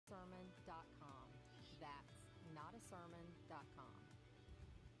sermon.com.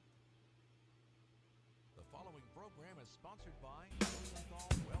 The following program is sponsored by Rosenthal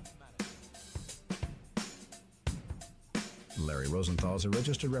Wealth Management. Larry Rosenthal is a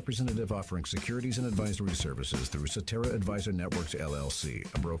registered representative offering securities and advisory services through Cetera Advisor Networks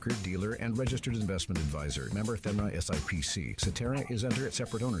LLC, a broker, dealer, and registered investment advisor. Member FINRA SIPC. Cetera is under its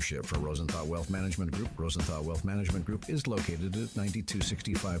separate ownership for Rosenthal Wealth Management Group. Rosenthal Wealth Management Group is located at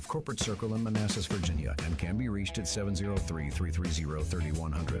 9265 Corporate Circle in Manassas, Virginia, and can be reached at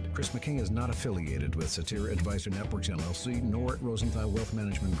 703-330-3100. Chris McKay is not affiliated with Cetera Advisor Networks LLC, nor at Rosenthal Wealth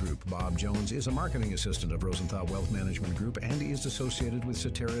Management Group. Bob Jones is a marketing assistant of Rosenthal Wealth Management Group and he is associated with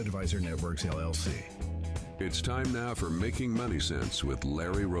Cetera Advisor Networks LLC. It's time now for Making Money Sense with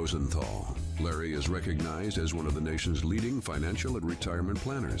Larry Rosenthal. Larry is recognized as one of the nation's leading financial and retirement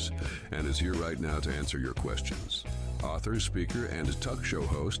planners and is here right now to answer your questions. Author, speaker, and talk show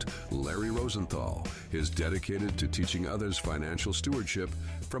host Larry Rosenthal is dedicated to teaching others financial stewardship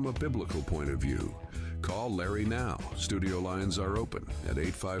from a biblical point of view. Call Larry now. Studio lines are open at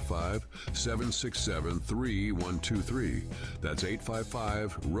 855-767-3123. That's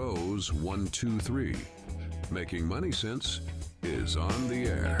 855-ROSE-123. Making Money Sense is on the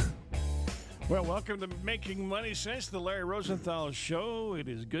air. Well, welcome to Making Money Sense, the Larry Rosenthal Show. It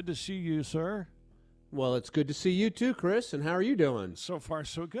is good to see you, sir. Well, it's good to see you too, Chris. And how are you doing? So far,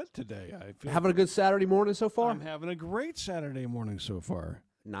 so good today. Having a good Saturday morning so far? I'm having a great Saturday morning so far.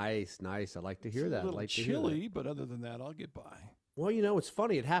 Nice. I like to hear that. It's a little chilly, but other than that, I'll get by. Well, you know, it's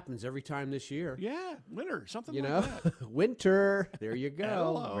funny. It happens every time this year. Yeah, winter, something you like know? that. Winter. There you go.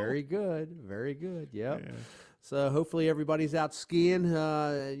 Hello. Very good. Very good. Yep. Yeah. So hopefully everybody's out skiing.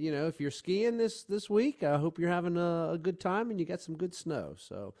 You know, if you're skiing this week, I hope you're having a good time and you got some good snow.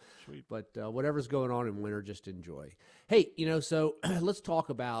 So, sweet. But whatever's going on in winter, just enjoy. Hey, you know, so let's talk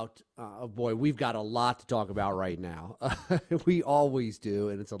about, boy, we've got a lot to talk about right now. We always do,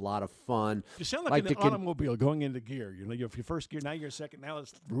 and it's a lot of fun. You sound like an automobile going into gear. You know, if you're first gear, now you're second. Now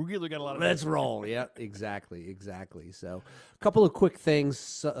it's really got a lot of. Let's roll. Yeah, exactly. So a couple of quick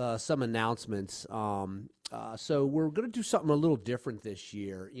things, some announcements. So we're going to do something a little different this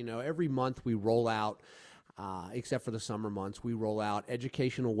year. You know, every month we roll out, except for the summer months, we roll out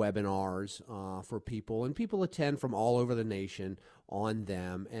educational webinars for people, and people attend from all over the nation on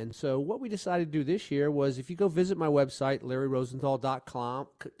them. And so what we decided to do this year was, if you go visit my website,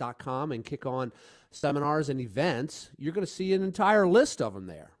 LarryRosenthal.com, and kick on seminars and events, you're going to see an entire list of them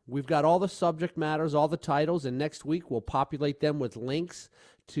there. We've got all the subject matters, all the titles, and next week we'll populate them with links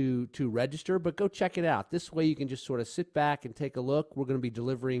to register, but go check it out. This way you can just sort of sit back and take a look. We're going to be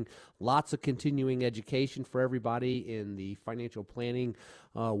delivering lots of continuing education for everybody in the financial planning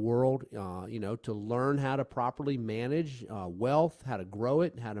world, you know, to learn how to properly manage wealth, how to grow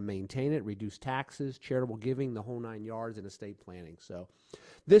it, how to maintain it, reduce taxes, charitable giving, the whole 9 yards, and estate planning. So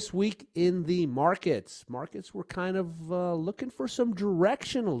this week in the markets were kind of looking for some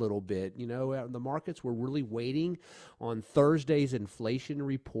direction a little bit. You know, the markets were really waiting on Thursday's inflation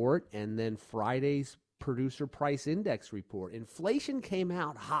report and then Friday's producer price index report. Inflation came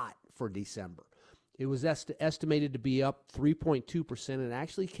out hot for December. It was estimated to be up 3.2%. It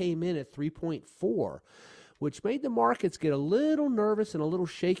actually came in at 3.4%, which made the markets get a little nervous and a little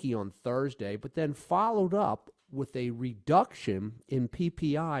shaky on Thursday, but then followed up with a reduction in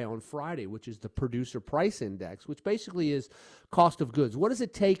PPI on Friday, which is the producer price index, which basically is cost of goods. What does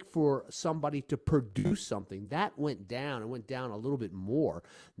it take for somebody to produce something? That went down. It went down a little bit more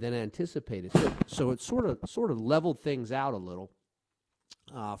than anticipated. So it sort of leveled things out a little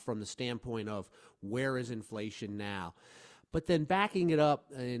from the standpoint of where is inflation now. But then backing it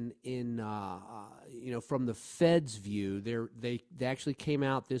up in you know, from the Fed's view, they actually came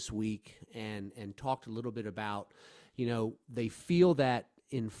out this week and talked a little bit about, you know, they feel that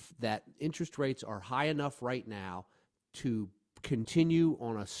that interest rates are high enough right now to continue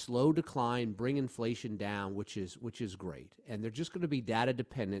on a slow decline, bring inflation down, which is great. And they're just going to be data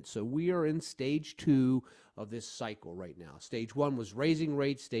dependent. So we are in stage 2 of this cycle right now. Stage 1 was raising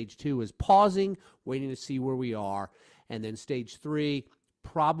rates. Stage 2 is pausing, waiting to see where we are. And then stage 3,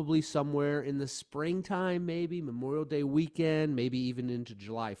 probably somewhere in the springtime, maybe Memorial Day weekend, maybe even into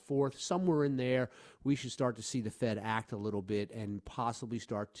July 4th, somewhere in there, we should start to see the Fed act a little bit and possibly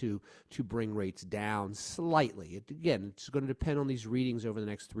start to bring rates down slightly. Again, it's going to depend on these readings over the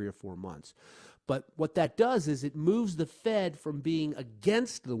next 3 or 4 months. But what that does is it moves the Fed from being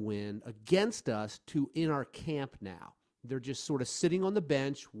against the wind, against us, to in our camp now. They're just sort of sitting on the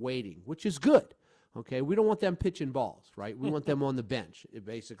bench waiting, which is good. Okay, we don't want them pitching balls, right? We want them on the bench. It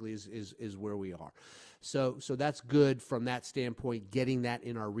basically is where we are. So that's good from that standpoint, getting that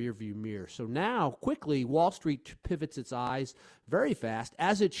in our rearview mirror. So now, quickly, Wall Street pivots its eyes very fast,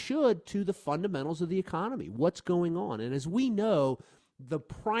 as it should, to the fundamentals of the economy. What's going on? And as we know, the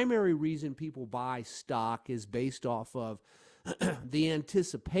primary reason people buy stock is based off of the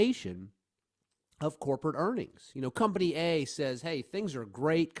anticipation of corporate earnings. You know, Company A says, hey, things are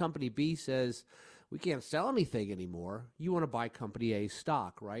great. Company B says, we can't sell anything anymore. You want to buy Company A's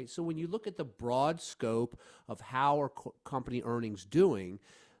stock, right? So when you look at the broad scope of how are company earnings doing,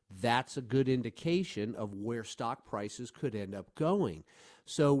 that's a good indication of where stock prices could end up going.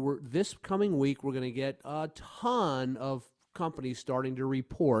 So this coming week, we're going to get a ton of companies starting to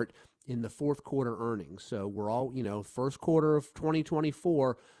report in the fourth quarter earnings. So we're all, first quarter of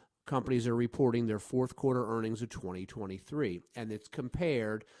 2024, companies are reporting their fourth quarter earnings of 2023. And it's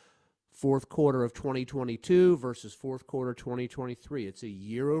compared fourth quarter of 2022 versus fourth quarter 2023. It's a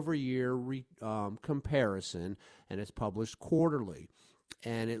year-over-year comparison, and it's published quarterly.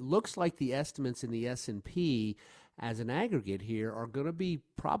 And it looks like the estimates in the S&P as an aggregate here are going to be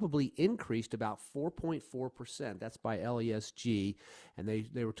probably increased about 4.4%. That's by LESG, and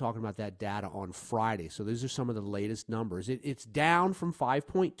they were talking about that data on Friday. So these are some of the latest numbers. It's down from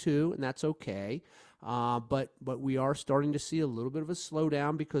 5.2, and that's okay. But we are starting to see a little bit of a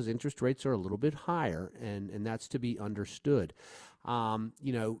slowdown because interest rates are a little bit higher, and that's to be understood. But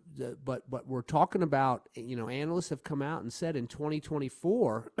we're talking about, analysts have come out and said in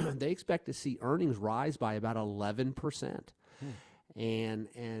 2024, they expect to see earnings rise by about 11%.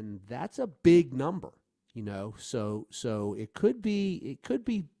 And that's a big number, so it could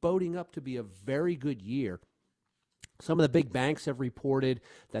be boding up to be a very good year. Some of the big banks have reported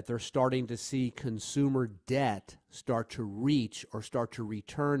that they're starting to see consumer debt start to reach or start to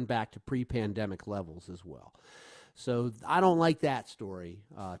return back to pre-pandemic levels as well. So I don't like that story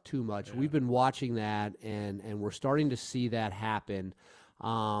too much. Yeah. We've been watching that, and we're starting to see that happen.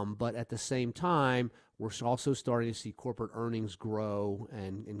 But at the same time, we're also starting to see corporate earnings grow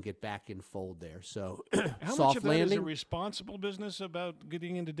and get back in fold there. So how much of that is a responsible business about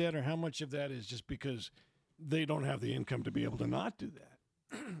getting into debt, or how much of that is just because they don't have the income to be able to not do that?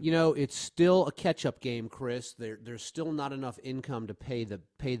 It's still a catch-up game, Chris. There's still not enough income to pay the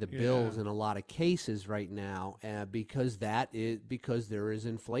bills in a lot of cases right now, because there is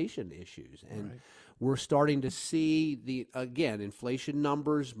inflation issues, and we're starting to see inflation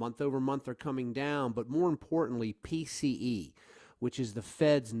numbers month over month are coming down, but more importantly, PCE, which is the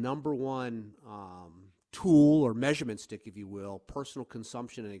Fed's number one tool or measurement stick, if you will, personal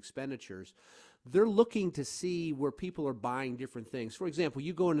consumption and expenditures. They're looking to see where people are buying different things. For example,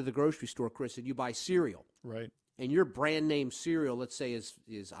 you go into the grocery store, Chris, and you buy cereal. Right. And your brand name cereal, let's say, is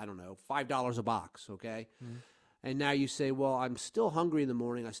I don't know, $5 a box, okay? Mm-hmm. And now you say, well, I'm still hungry in the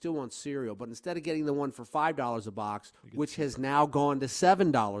morning. I still want cereal. But instead of getting the one for $5 a box, which has now gone to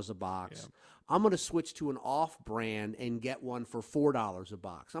 $7 a box, I'm going to switch to an off-brand and get one for $4 a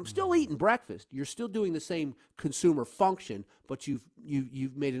box. I'm still eating breakfast. You're still doing the same consumer function, but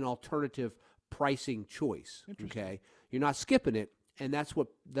you've made an alternative pricing choice. Okay, you're not skipping it, and that's what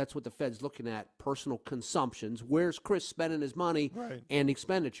the Fed's looking at: personal consumptions. Where's Chris spending his money and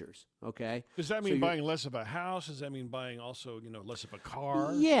expenditures? Okay, does that mean buying less of a house? Does that mean buying also less of a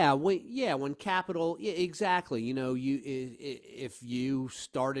car? When capital, exactly. If you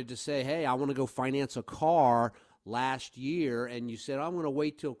started to say, hey, I want to go finance a car last year, and you said, I'm going to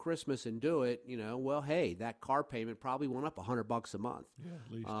wait till Christmas and do it, well, hey, that car payment probably went up $100 a month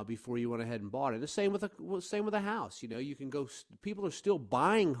before you went ahead and bought it. The same with a house. You can go. People are still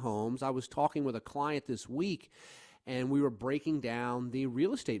buying homes. I was talking with a client this week, and we were breaking down the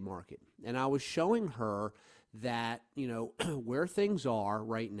real estate market, and I was showing her that where things are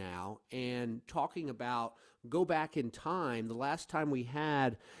right now, and talking about go back in time. The last time we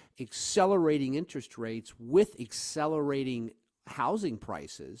had accelerating interest rates with accelerating housing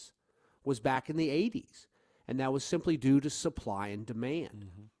prices was back in the 80s, and that was simply due to supply and demand.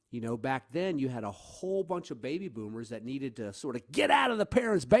 Mm-hmm. Back then you had a whole bunch of baby boomers that needed to sort of get out of the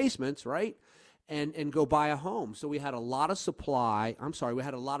parents' basements, right, and go buy a home. So we had a lot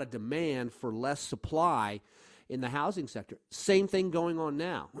of demand for less supply in the housing sector. Same thing going on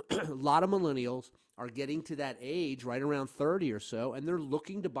now. A lot of millennials are getting to that age right around 30 or so, and they're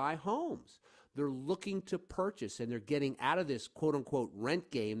looking to buy homes. They're looking to purchase, and they're getting out of this quote-unquote rent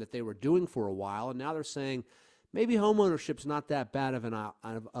game that they were doing for a while, and now they're saying maybe homeownership's not that bad of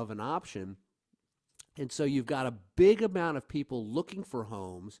an option. And so you've got a big amount of people looking for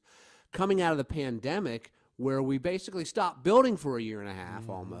homes coming out of the pandemic where we basically stopped building for a year and a half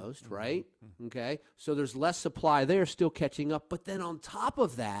almost, right? Okay, so there's less supply there, still catching up. But then on top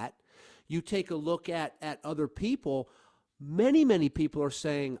of that, you take a look at other people. Many people are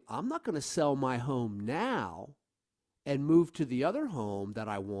saying, I'm not going to sell my home now and move to the other home that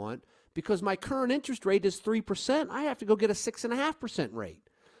I want because my current interest rate is 3%. I have to go get a 6.5% rate.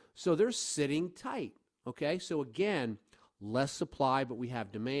 So they're sitting tight, okay? So again, less supply, but we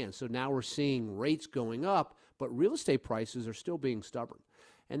have demand. So now we're seeing rates going up, but real estate prices are still being stubborn.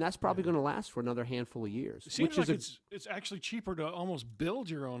 And that's probably going to last for another handful of years. It seems like it's actually cheaper to almost build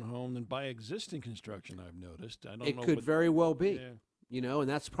your own home than buy existing construction, I've noticed. I don't know. It could very well be. Yeah. And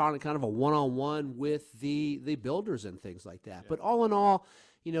that's probably kind of a one-on-one with the builders and things like that. Yeah. But all in all,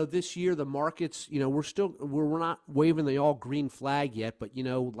 this year the markets, we're not waving the all green flag yet. But,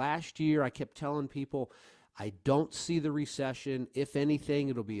 last year I kept telling people, I don't see the recession. If anything,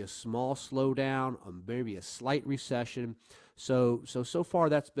 it'll be a small slowdown, maybe a slight recession. So far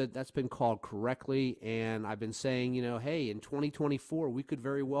that's been called correctly, and I've been saying, hey, in 2024 we could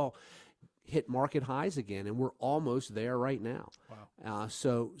very well hit market highs again, and we're almost there right now. Wow. And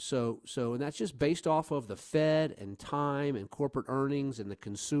that's just based off of the Fed and time and corporate earnings and the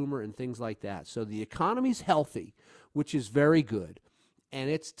consumer and things like that. So the economy's healthy, which is very good,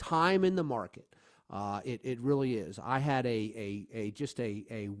 and it's time in the market. It really is. I had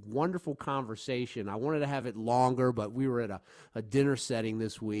a wonderful conversation. I wanted to have it longer, but we were at a dinner setting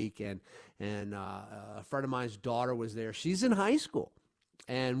this week, and a friend of mine's daughter was there. She's in high school,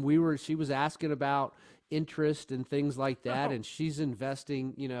 and she was asking about interest and things like that, and she's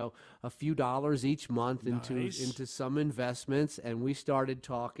investing, a few dollars each month into some investments, and we started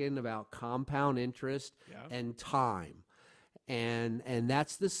talking about compound interest and time. And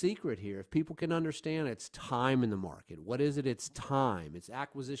that's the secret here. If people can understand, it's time in the market. What is it? It's time. It's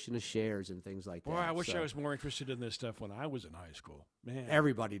acquisition of shares and things like that. Boy, I wish I was more interested in this stuff when I was in high school. Man.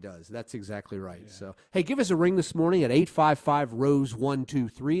 Everybody does. That's exactly right. Yeah. So, hey, give us a ring this morning at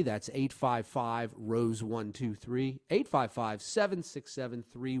 855-ROSE-123. That's 855-ROSE-123.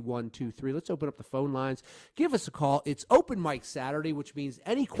 855-767-3123. Let's open up the phone lines. Give us a call. It's Open Mic Saturday, which means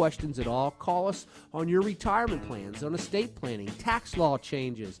any questions at all, call us on your retirement plans, on estate planning, tax law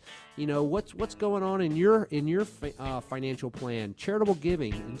changes, what's going on in your financial plan, charitable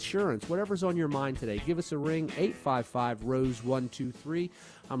giving, insurance, whatever's on your mind today. Give us a ring, 855-ROSE-123.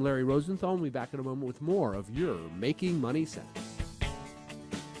 I'm Larry Rosenthal, and we'll be back in a moment with more of your Making Money Sense.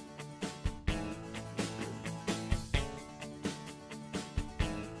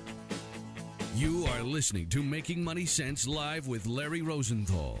 You are listening to Making Money Sense live with Larry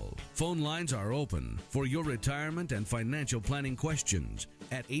Rosenthal. Phone lines are open for your retirement and financial planning questions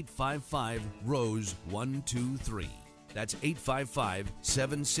at 855-ROSE-123. That's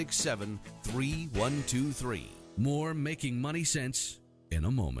 855-767-3123. More Making Money Sense in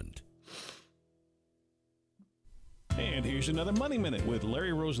a moment. And here's another Money Minute with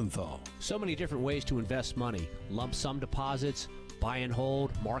Larry Rosenthal. So many different ways to invest money. Lump sum deposits, buy and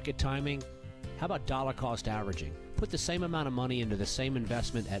hold, market timing. How about dollar cost averaging? Put the same amount of money into the same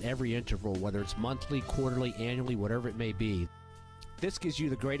investment at every interval, whether it's monthly, quarterly, annually, whatever it may be. This gives you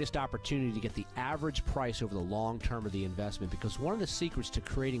the greatest opportunity to get the average price over the long term of the investment, because one of the secrets to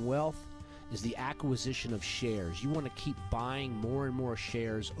creating wealth is the acquisition of shares. You want to keep buying more and more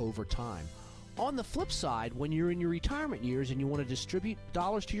shares over time. On the flip side, when you're in your retirement years and you want to distribute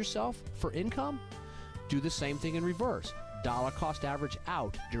dollars to yourself for income, do the same thing in reverse. Dollar cost average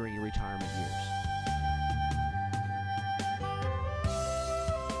out during your retirement years.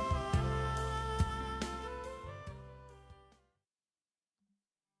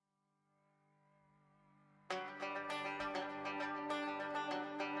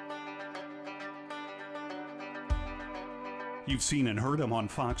 You've seen and heard him on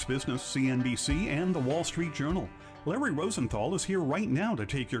Fox Business, CNBC, and the Wall Street Journal. Larry Rosenthal is here right now to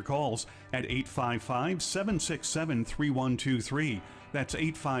take your calls at 855-767-3123. That's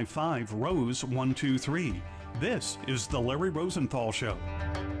 855-ROSE-123. This is the Larry Rosenthal Show.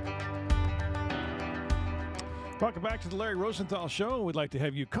 Welcome back to the Larry Rosenthal Show. We'd like to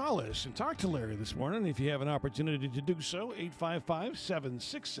have you call us and talk to Larry this morning. If you have an opportunity to do so,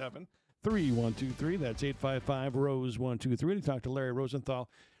 855-767-3123. That's 855-ROSE-123 to talk to Larry Rosenthal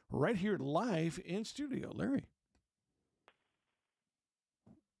right here live in studio. Larry.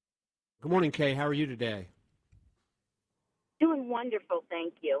 Good morning, Kay. How are you today? Doing wonderful,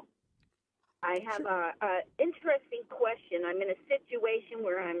 thank you. I have a interesting question. I'm in a situation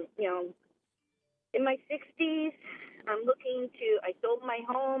where I'm, in my 60s. I sold my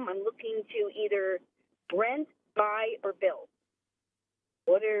home. I'm looking to either rent, buy, or build.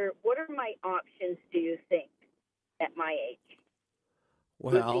 What are my options, do you think, at my age?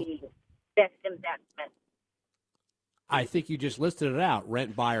 Well, Would be best investment. I think you just listed it out: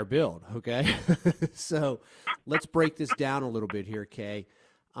 rent, buy, or build. Okay, so let's break this down a little bit here, Kay.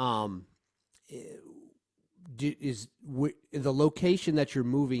 Is the location that you're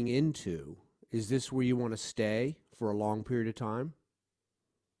moving into, is this where you want to stay for a long period of time?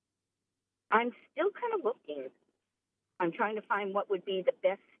 I'm still kind of looking. I'm trying to find what would be the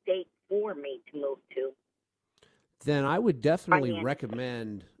best state for me to move to. Then I would definitely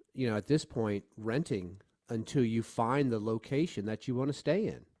recommend, at this point, renting until you find the location that you want to stay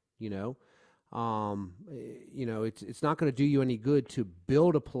in. It's not going to do you any good to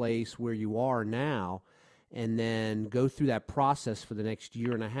build a place where you are now and then go through that process for the next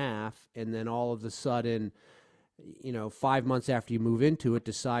year and a half, and then all of a sudden, 5 months after you move into it,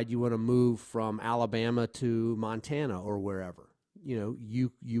 decide you want to move from Alabama to Montana or wherever.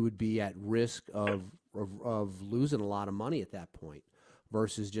 You would be at risk of losing a lot of money at that point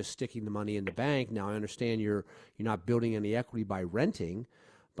versus just sticking the money in the bank. Now, I understand you're not building any equity by renting,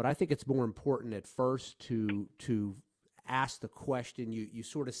 but I think it's more important at first to ask the question. You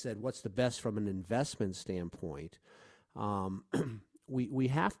sort of said, what's the best from an investment standpoint? We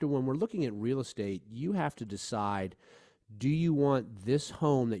have to, when we're looking at real estate, you have to decide, do you want this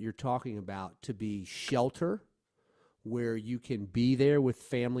home that you're talking about to be shelter, where you can be there with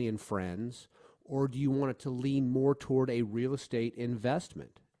family and friends, or do you want it to lean more toward a real estate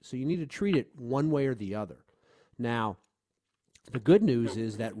investment? So you need to treat it one way or the other. Now, the good news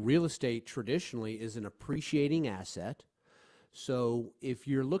is that real estate traditionally is an appreciating asset. So if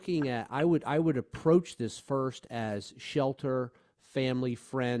you're looking at, I would approach this first as shelter, family,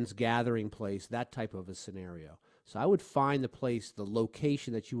 friends, gathering place, that type of a scenario. So I would find the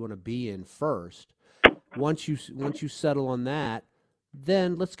location that you want to be in first. Once you settle on that,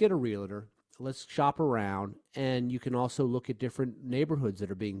 then let's get a realtor. Let's shop around, and you can also look at different neighborhoods that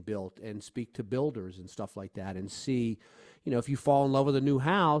are being built and speak to builders and stuff like that and see, if you fall in love with a new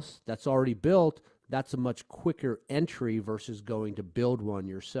house that's already built, that's a much quicker entry versus going to build one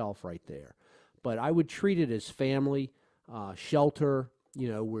yourself right there. But I would treat it as family, shelter,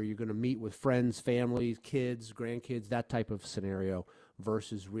 where you're going to meet with friends, families, kids, grandkids, that type of scenario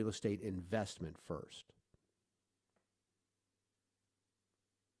versus real estate investment first.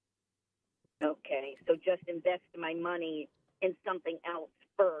 Okay, so just invest my money in something else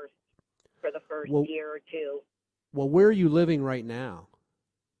first for the first year or two. Well, where are you living right now?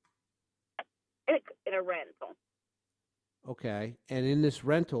 In a rental. Okay, and in this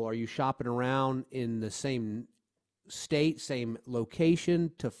rental, are you shopping around in the same state, same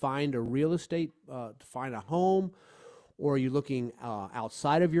location to find a real estate, to find a home, or are you looking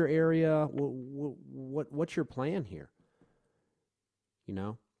outside of your area? What's your plan here?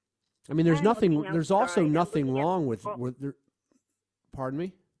 I mean, there's nothing. There's also nothing wrong with. Pardon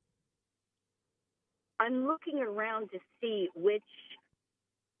me? I'm looking around to see which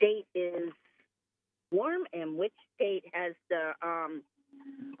state is warm and which state has the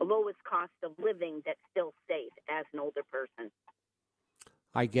lowest cost of living that's still safe as an older person.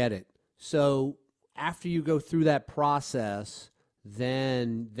 I get it. So after you go through that process,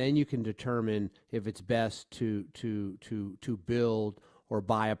 then you can determine if it's best to build or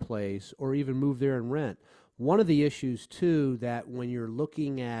buy a place, or even move there and rent. One of the issues, too, that when you're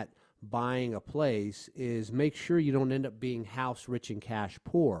looking at buying a place is make sure you don't end up being house rich and cash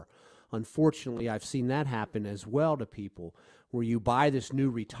poor. Unfortunately, I've seen that happen as well to people, where you buy this new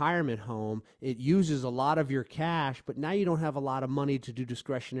retirement home, it uses a lot of your cash, but now you don't have a lot of money to do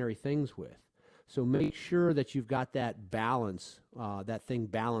discretionary things with. So make sure that you've got that balance, that thing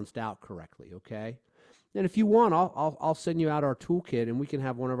balanced out correctly, okay? And if you want, I'll send you out our toolkit, and we can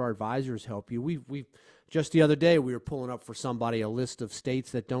have one of our advisors help you. We've just the other day we were pulling up for somebody a list of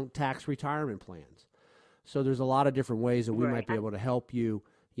states that don't tax retirement plans. So there's a lot of different ways that we might be able to help you.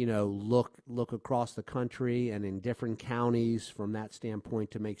 Look across the country and in different counties from that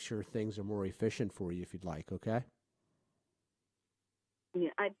standpoint to make sure things are more efficient for you, if you'd like. Okay. Yeah,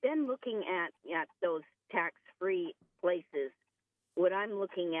 I've been looking at those tax-free places. What I'm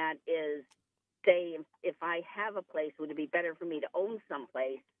looking at is, say, if I have a place, would it be better for me to own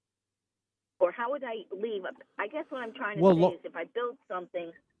someplace? Or how would I leave? I guess what I'm trying to say is, if I build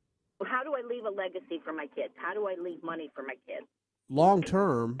something, how do I leave a legacy for my kids? How do I leave money for my kids? Long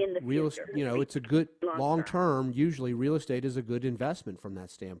term, it's a good long term. Usually, real estate is a good investment from that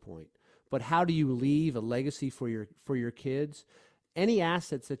standpoint. But how do you leave a legacy for your kids? Any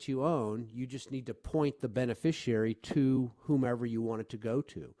assets that you own, you just need to point the beneficiary to whomever you want it to go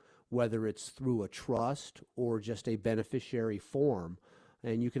to, whether it's through a trust or just a beneficiary form.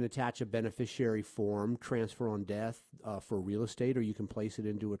 and you can attach a beneficiary form, transfer on death for real estate, or you can place it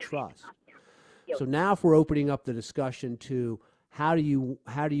into a trust. So now if we're opening up the discussion to how do you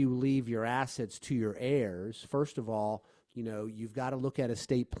leave your assets to your heirs, first of all, you've got to look at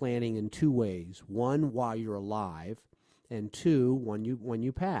estate planning in two ways. One, while you're alive, and two, when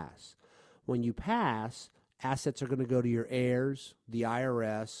you pass. When you pass, assets are going to go to your heirs, the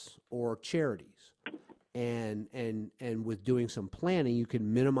IRS, or charities. And with doing some planning, you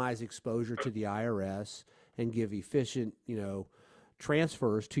can minimize exposure to the IRS and give efficient,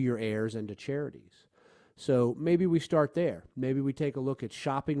 transfers to your heirs and to charities. So maybe we start there. Maybe we take a look at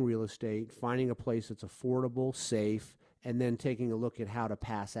shopping real estate, finding a place that's affordable, safe, and then taking a look at how to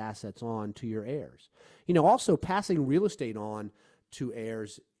pass assets on to your heirs. Also passing real estate on to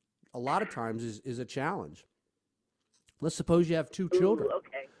heirs a lot of times is a challenge. Let's suppose you have two children. Ooh,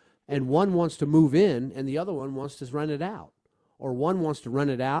 okay. And one wants to move in and the other one wants to rent it out. Or one wants to rent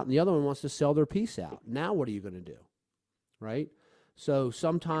it out and the other one wants to sell their piece out. Now what are you going to do? Right? So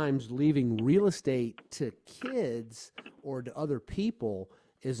sometimes leaving real estate to kids or to other people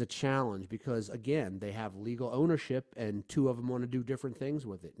is a challenge because, again, they have legal ownership and two of them want to do different things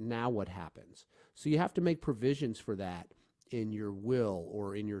with it. Now what happens? So you have to make provisions for that in your will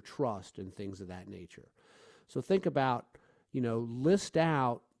or in your trust and things of that nature. So think about, list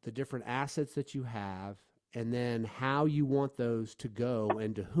out the different assets that you have and then how you want those to go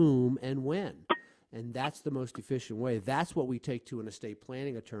and to whom and when. And that's the most efficient way. That's what we take to an estate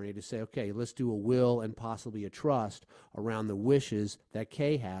planning attorney to say, okay, let's do a will and possibly a trust around the wishes that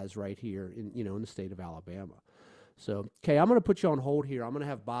Kay has right here in the state of Alabama. So, Kay, I'm going to put you on hold here. I'm going to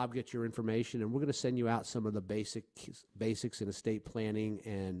have Bob get your information, and we're going to send you out some of the basics in estate planning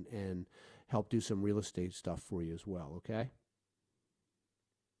and help do some real estate stuff for you as well, okay?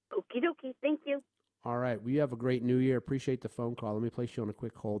 Okie dokie. Thank you. All right. Well, you have a great new year. Appreciate the phone call. Let me place you on a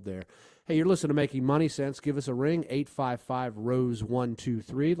quick hold there. Hey, you're listening to Making Money Sense. Give us a ring,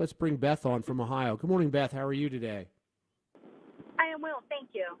 855-ROSE-123. Let's bring Beth on from Ohio. Good morning, Beth. How are you today? I am well, thank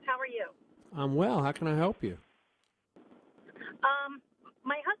you. How are you? I'm well. How can I help you?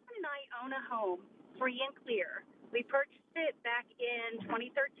 My husband and I own a home, free and clear. We purchased it back in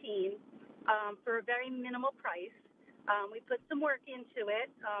 2013 for a very minimal price. We put some work into it,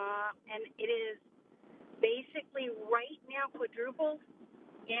 and it is basically right now quadrupled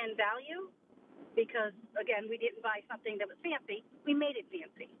in value because, again, we didn't buy something that was fancy. We made it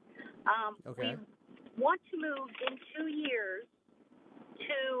fancy. Okay. We want to move in 2 years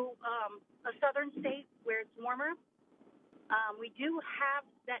to a southern state where it's warmer. We do have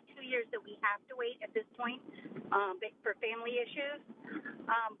that 2 years that we have to wait at this point for family issues.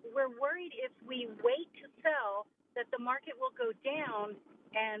 We're worried if we wait to sell that the market will go down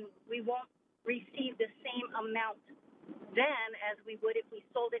and we won't receive the same amount then as we would if we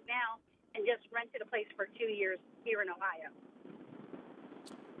sold it now and just rented a place for 2 years here in Ohio.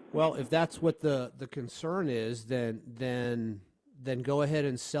 Well, if that's what the concern is, then go ahead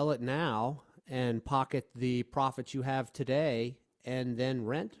and sell it now and pocket the profits you have today and then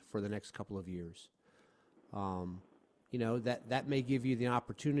rent for the next couple of years. That may give you the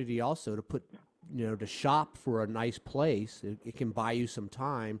opportunity also to put, to shop for a nice place. It can buy you some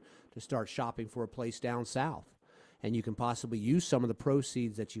time to start shopping for a place down south. And you can possibly use some of the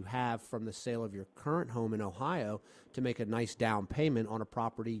proceeds that you have from the sale of your current home in Ohio to make a nice down payment on a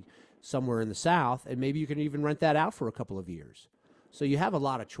property somewhere in the south, and maybe you can even rent that out for a couple of years. So you have a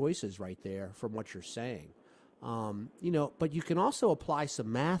lot of choices right there from what you're saying. But you can also apply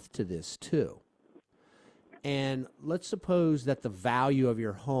some math to this too. And let's suppose that the value of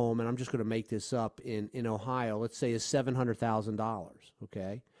your home, and I'm just going to make this up, in Ohio, let's say is $700,000,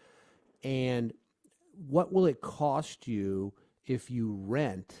 okay? And what will it cost you if you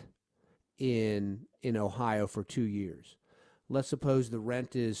rent in Ohio for 2 years? Let's suppose the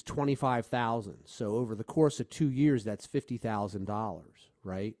rent is $25,000. So over the course of 2 years, that's $50,000,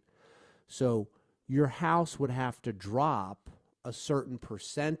 right? So your house would have to drop a certain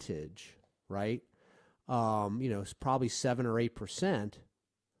percentage, right? It's probably 7 or 8%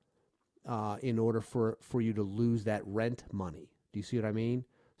 in order for you to lose that rent money. Do you see what I mean?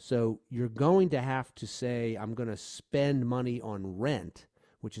 So you're going to have to say, I'm going to spend money on rent,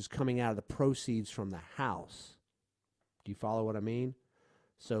 which is coming out of the proceeds from the house. Do you follow what I mean?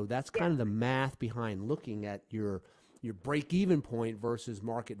 So that's kind of the math behind looking at your break-even point versus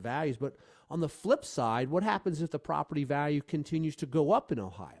market values. But on the flip side, what happens if the property value continues to go up in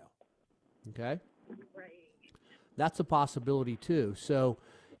Ohio? Okay? Right. That's a possibility too. So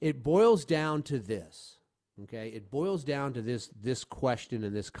it boils down to this. Okay, it boils down to this question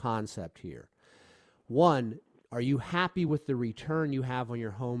and this concept here. One, Are you happy with the return you have on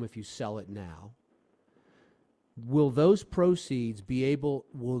your home if you sell it now? Will those proceeds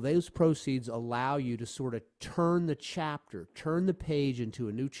allow you to sort of turn the page into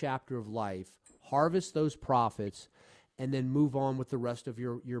a new chapter of life, harvest those profits, and then move on with the rest of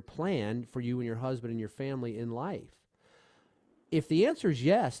your plan for you and your husband and your family in life? If the answer is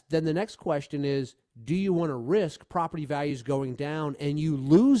yes, then the next question is, do you want to risk property values going down and you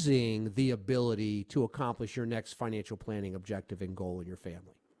losing the ability to accomplish your next financial planning objective and goal in your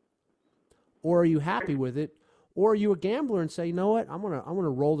family? Or are you happy with it? Or are you a gambler and say, you know what, I'm gonna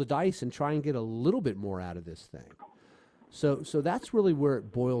roll the dice and try and get a little bit more out of this thing? So that's really where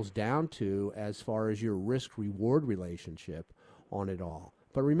it boils down to as far as your risk-reward relationship on it all.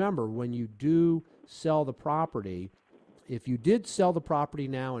 But remember, when you do sell the property, if you did sell the property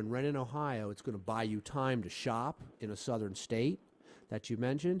now and rent in Ohio, it's going to buy you time to shop in a southern state that you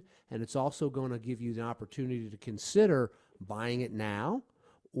mentioned, and it's also going to give you the opportunity to consider buying it now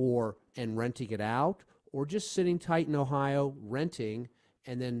and renting it out, or just sitting tight in Ohio, renting,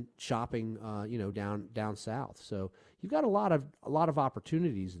 and then shopping, down south. So you've got a lot of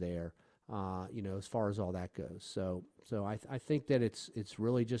opportunities there, as far as all that goes. So I think that it's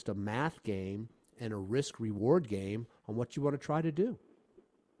really just a math game and a risk-reward game on what you want to try to do.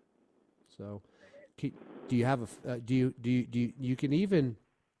 So, do you have you can even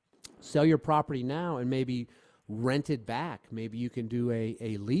sell your property now and maybe rent it back. Maybe you can do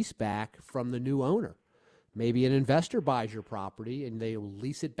a lease back from the new owner. Maybe an investor buys your property and they will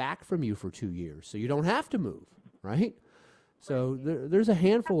lease it back from you for 2 years, so you don't have to move, right? So there's a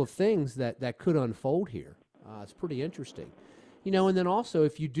handful of things that could unfold here. It's pretty interesting. And then also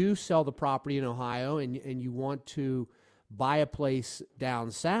if you do sell the property in Ohio and you want to buy a place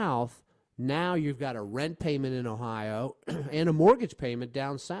down south, now you've got a rent payment in Ohio and a mortgage payment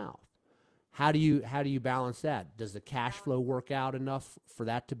down south. How do you balance that? Does the cash flow work out enough for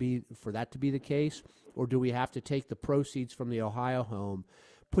that to be the case? Or do we have to take the proceeds from the Ohio home,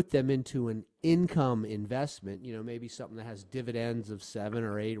 put them into an income investment, maybe something that has dividends of 7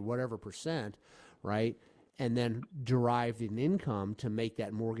 or 8 or whatever percent, right? And then derive an income to make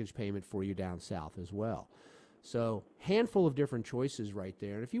that mortgage payment for you down south as well. So handful of different choices right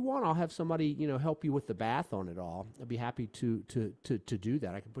there. And if you want, I'll have somebody, help you with the math on it all. I'd be happy to do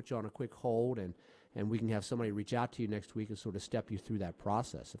that. I can put you on a quick hold and we can have somebody reach out to you next week and sort of step you through that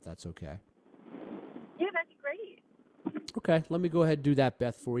process, if that's okay. Yeah, that's great. Okay, let me go ahead and do that,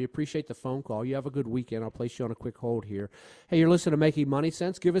 Beth, for you. Appreciate the phone call. You have a good weekend. I'll place you on a quick hold here. Hey, you're listening to Making Money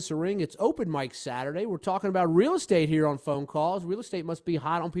Sense. Give us a ring. It's Open Mic Saturday. We're talking about real estate here on phone calls. Real estate must be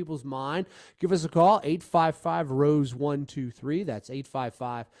hot on people's mind. Give us a call, 855-ROSE-123. That's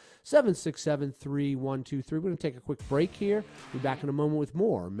 855-767-3123. We're going to take a quick break here. We'll be back in a moment with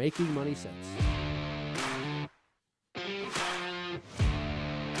more Making Money Sense.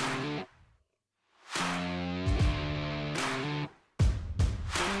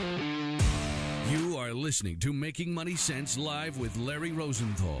 Listening to Making Money Sense live with Larry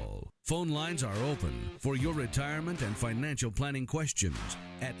Rosenthal. Phone lines are open for your retirement and financial planning questions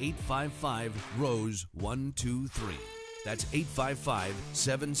at 855-ROSE-123. That's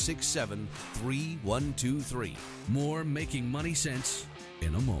 855-767-3123. More Making Money Sense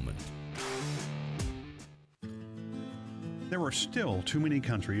in a moment. There are still too many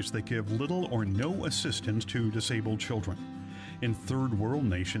countries that give little or no assistance to disabled children. In third world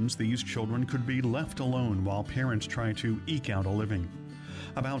nations, these children could be left alone while parents try to eke out a living.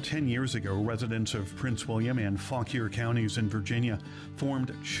 About 10 years ago, residents of Prince William and Fauquier counties in Virginia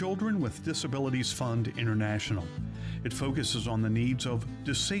formed Children with Disabilities Fund International. It focuses on the needs of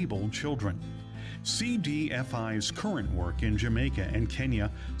disabled children. CDFI's current work in Jamaica and Kenya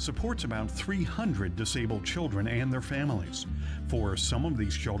supports about 300 disabled children and their families. For some of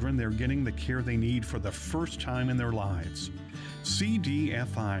these children, they're getting the care they need for the first time in their lives.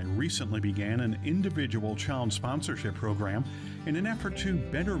 CDFI recently began an individual child sponsorship program in an effort to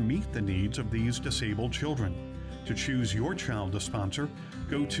better meet the needs of these disabled children. To choose your child to sponsor,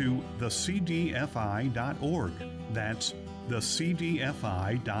 go to thecdfi.org. That's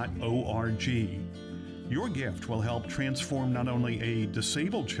thecdfi.org. Your gift will help transform not only a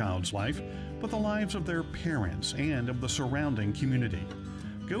disabled child's life, but the lives of their parents and of the surrounding community.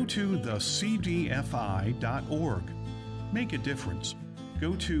 Go to thecdfi.org. Make a difference.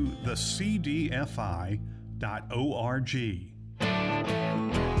 Go to thecdfi.org.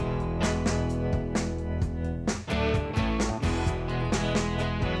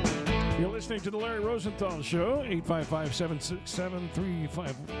 You're listening to the Larry Rosenthal Show,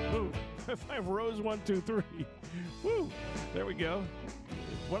 855-767-35. Rose 123. Woo! There we go.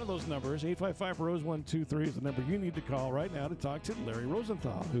 one of those numbers, 855-ROSE-123 is the number you need to call right now to talk to Larry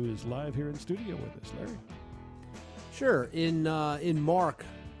Rosenthal, who is live here in studio with us. Larry? Sure. In Mark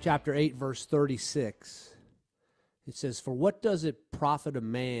chapter 8, verse 36, it says, "For what does it profit a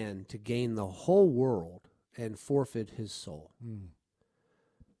man to gain the whole world and forfeit his soul?"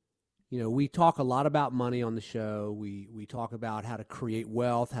 You know, we talk a lot about money on the show. We talk about how to create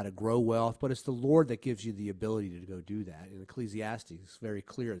wealth, how to grow wealth, but it's the Lord that gives you the ability to go do that. In Ecclesiastes, it's very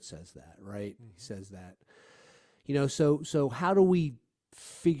clear it says that, right? He says that. You know, so how do we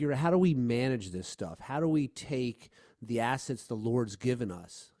how do we manage this stuff? How do we take the assets the Lord's given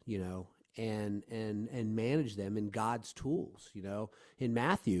us, you know, and manage them in God's tools? You know, in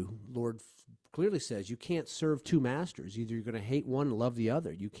Matthew, Lord clearly says you can't serve two masters. Either you're going to hate one and love the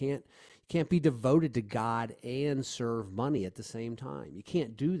other. You can't be devoted to God and serve money at the same time. You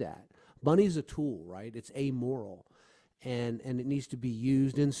can't do that. Money's a tool, right? It's amoral, and it needs to be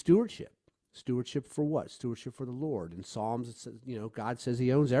used in stewardship. Stewardship for what? Stewardship for the Lord. In Psalms, it says, you know, God says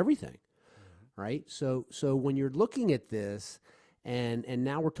He owns everything, right? So when you're looking at this, and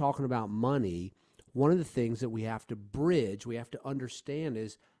now we're talking about money, one of the things that we have to bridge, we have to understand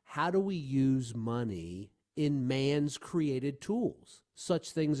is, how do we use money in man's created tools,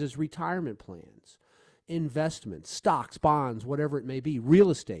 such things as retirement plans, investments, stocks, bonds, whatever it may be, real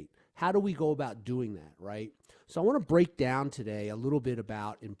estate? How do we go about doing that, right? So I want to break down today a little bit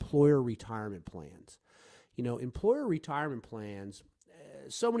about employer retirement plans. You know, employer retirement plans,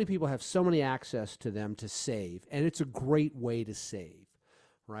 so many people have so many access to them to save, and it's a great way to save,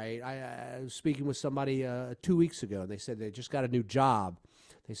 right? I was speaking with somebody 2 weeks ago, and they said they just got a new job.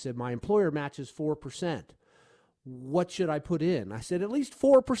 They said, my employer matches 4%. What should I put in? I said, at least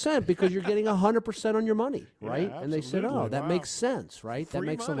 4%, because you're getting 100% on your money, right? Yeah, and they said, oh, that makes sense, right? Free that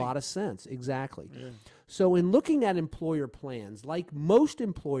makes money. a lot of sense. Exactly. Yeah. So in looking at employer plans, like most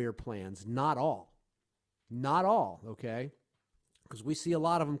employer plans, not all, okay? Because we see a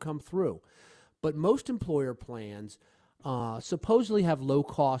lot of them come through. But most employer plans supposedly have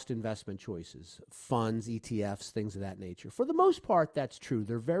low-cost investment choices, funds, ETFs, things of that nature. For the most part, that's true.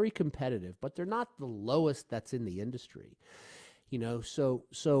 They're very competitive, but they're not the lowest that's in the industry. You know, so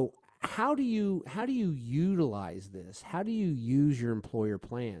how do you utilize this? How do you use your employer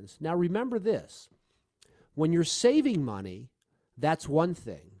plans? Now, remember this. When you're saving money, that's one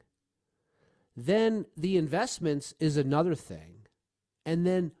thing. Then the investments is another thing. And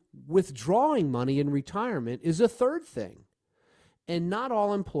then withdrawing money in retirement is a third thing. And not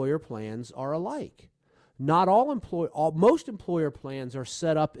all employer plans are alike. Most employer plans are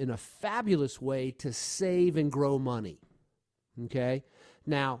set up in a fabulous way to save and grow money. Okay?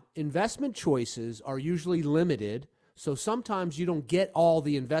 Now, investment choices are usually limited, so sometimes you don't get all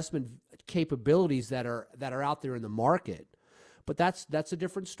the investment capabilities that are out there in the market. But that's a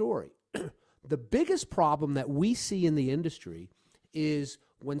different story. The biggest problem that we see in the industry is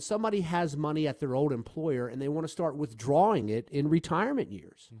when somebody has money at their old employer and they want to start withdrawing it in retirement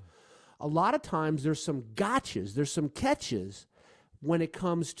years. A lot of times there's some gotchas, there's some catches when it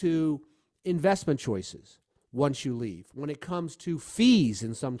comes to investment choices once you leave, when it comes to fees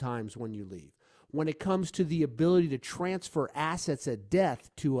and sometimes when you leave, when it comes to the ability to transfer assets at death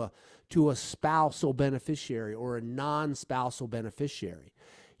to a spousal beneficiary or a non-spousal beneficiary.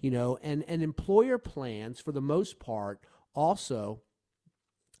 You know, and employer plans, for the most part, also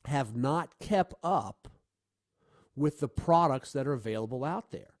have not kept up with the products that are available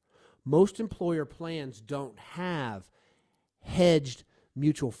out there. Most employer plans don't have hedged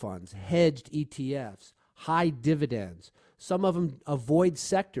mutual funds, hedged ETFs, high dividends. Some of them avoid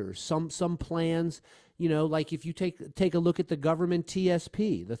sectors. Some plans, you know, like if you take a look at the government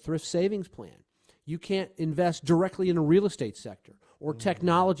TSP, the Thrift Savings Plan, you can't invest directly in a real estate sector or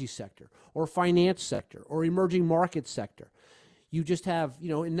technology sector or finance sector or emerging market sector. You just have, you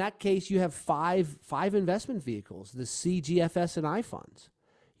know, in that case, you have five investment vehicles, the CGFS and I funds.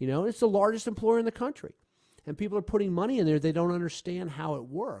 You know, it's the largest employer in the country. And people are putting money in there. They don't understand how it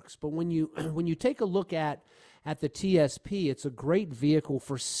works. But when you take a look at the TSP, it's a great vehicle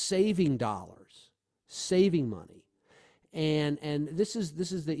for saving dollars, saving money. And this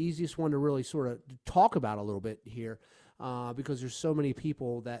is the easiest one to really sort of talk about a little bit here, because there's so many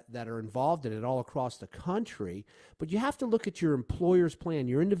people that are involved in it all across the country. But you have to look at your employer's plan,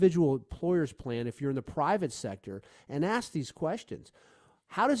 your individual employer's plan, if you're in the private sector, and ask these questions.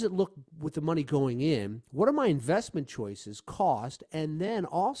 How does it look with the money going in? What are my investment choices, cost? And then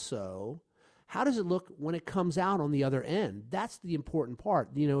also, how does it look when it comes out on the other end? That's the important part.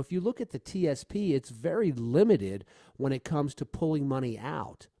 You know, if you look at the TSP, it's very limited when it comes to pulling money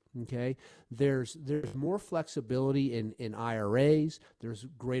out. Okay, there's more flexibility in IRAs. There's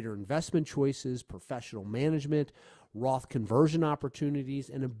greater investment choices, professional management, Roth conversion opportunities,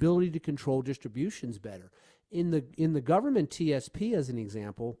 and ability to control distributions better. In the government TSP, as an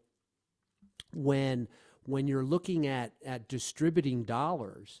example, when you're looking at distributing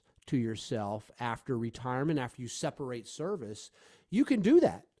dollars to yourself after retirement, after you separate service, you can do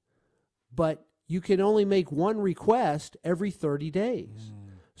that, but you can only make one request every 30 days.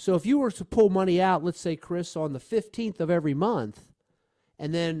 So if you were to pull money out, let's say, Chris, on the 15th of every month,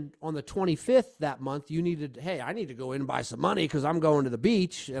 and then on the 25th that month, you needed, hey, I need to go in and buy some money because I'm going to the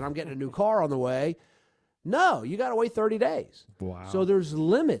beach and I'm getting a new car on the way. No, you got to wait 30 days. Wow. So there's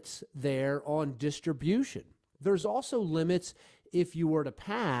limits there on distribution. There's also limits if you were to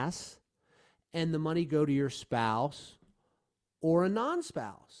pass and the money go to your spouse or a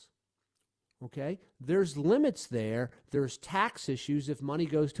non-spouse. Okay, there's limits there. There's tax issues if money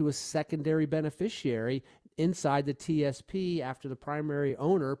goes to a secondary beneficiary inside the TSP after the primary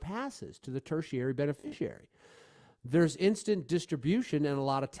owner passes to the tertiary beneficiary. There's instant distribution and a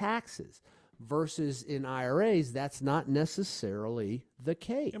lot of taxes. Versus in IRAs, that's not necessarily the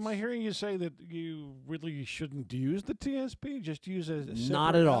case. Am I hearing you say that you really shouldn't use the TSP? Just use a separate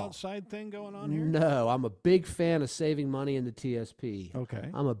Not at all. outside thing going on here? No, I'm a big fan of saving money in the TSP. Okay.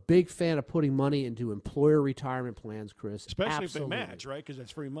 I'm a big fan of putting money into employer retirement plans, Chris. Especially Absolutely. if they match, right? Because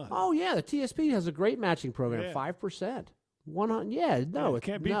that's free money. Oh, yeah, the TSP has a great matching program, Yeah. 5%. 100, yeah, no, it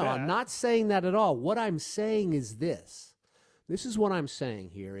can't beat no, that. I'm not saying that at all. What I'm saying is this. This is what I'm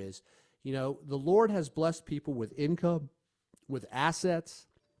saying here is, you know, the Lord has blessed people with income, with assets,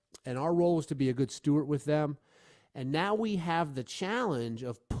 and our role is to be a good steward with them. And now we have the challenge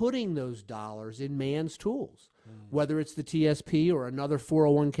of putting those dollars in man's tools, whether it's the TSP or another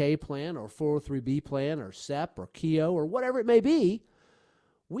 401k plan or 403b plan or SEP or KEO or whatever it may be.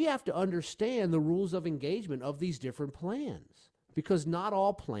 We have to understand the rules of engagement of these different plans because not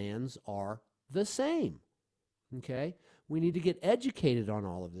all plans are the same. Okay? We need to get educated on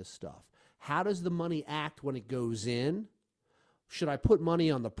all of this stuff. How does the money act when it goes in? Should I put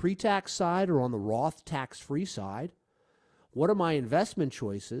money on the pre-tax side or on the Roth tax-free side? What are my investment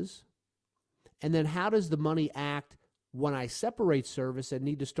choices? And then how does the money act when I separate service and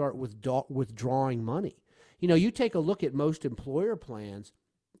need to start withdrawing money? You know, you take a look at most employer plans,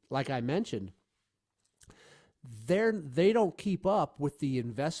 like I mentioned, they don't keep up with the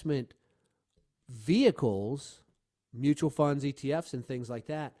investment vehicles, mutual funds, ETFs, and things like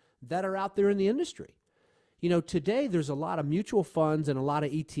that are out there in the industry. You know, today there's a lot of mutual funds and a lot of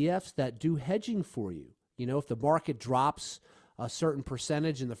ETFs that do hedging for you. You know, if the market drops a certain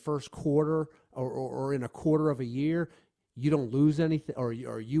percentage in the first quarter or in a quarter of a year, you don't lose anything, or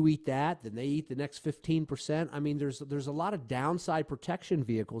you eat that, then they eat the next 15%. I mean, there's a lot of downside protection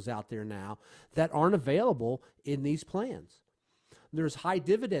vehicles out there now that aren't available in these plans. There's high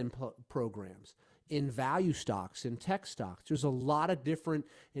dividend programs in value stocks, in tech stocks. There's a lot of different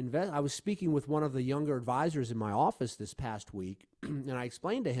I was speaking with one of the younger advisors in my office this past week, and I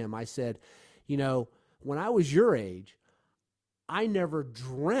explained to him, I said, you know, when I was your age, I never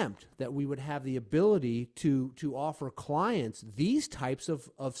dreamt that we would have the ability to offer clients these types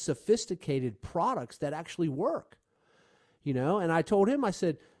of sophisticated products that actually work. You know, and I told him, I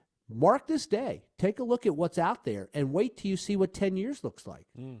said, mark this day, take a look at what's out there, and wait till you see what 10 years looks like.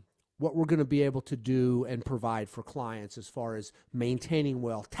 What we're going to be able to do and provide for clients as far as maintaining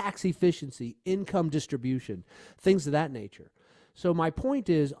wealth, tax efficiency, income distribution, things of that nature. So my point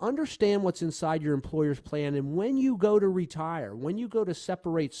is, understand what's inside your employer's plan, and when you go to retire, when you go to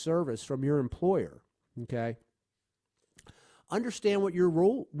separate service from your employer, okay, understand what your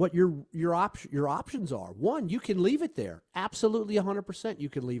role, what your options are. One, you can leave it there. Absolutely 100% you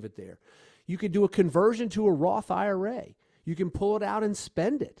can leave it there. You could do a conversion to a Roth IRA. You can pull it out and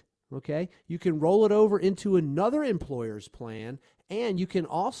spend it. Okay, you can roll it over into another employer's plan, and you can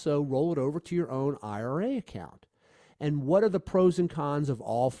also roll it over to your own IRA account. And what are the pros and cons of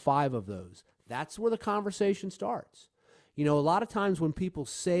all 5 of those? That's where the conversation starts. You know, a lot of times when people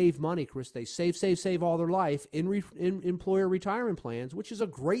save money, Chris, they save all their life in employer retirement plans, which is a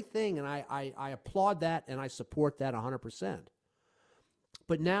great thing, and I applaud that and I support that 100%.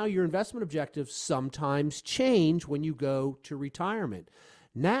 But now your investment objectives sometimes change when you go to retirement.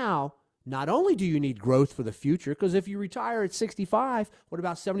 Now, not only do you need growth for the future, because if you retire at 65, what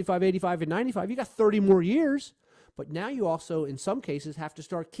about 75, 85, and 95? You got 30 more years. But now you also, in some cases, have to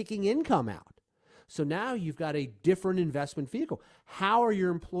start kicking income out. So now you've got a different investment vehicle. How are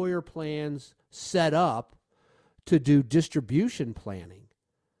your employer plans set up to do distribution planning?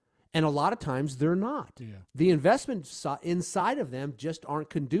 And a lot of times they're not. Yeah. The investments inside of them just aren't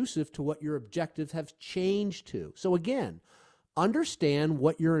conducive to what your objectives have changed to. So again, understand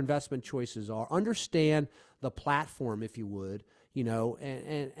what your investment choices are. Understand the platform, if you would,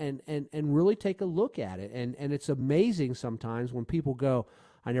 and really take a look at it. And it's amazing sometimes when people go,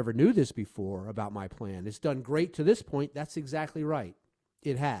 I never knew this before about my plan. It's done great to this point. That's exactly right.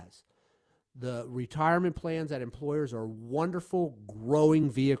 It has. The retirement plans at employers are wonderful, growing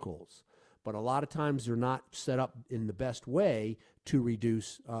vehicles, but a lot of times they're not set up in the best way to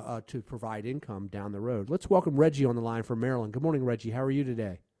reduce, to provide income down the road. Let's welcome Reggie on the line from Maryland. Good morning, Reggie. How are you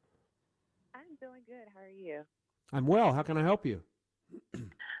today? I'm doing good. How are you? I'm well. How can I help you?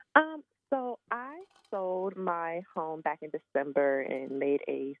 So I sold my home back in December and made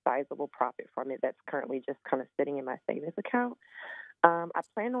a sizable profit from it that's currently just kind of sitting in my savings account. I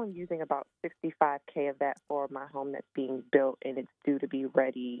plan on using about $65K of that for my home that's being built, and it's due to be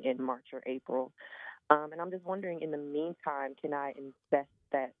ready in March or April. And I'm just wondering, in the meantime, can I invest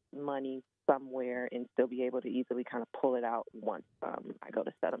that money somewhere and still be able to easily kind of pull it out once I go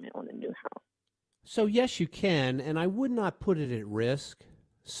to settlement on the new house? So yes, you can, and I would not put it at risk.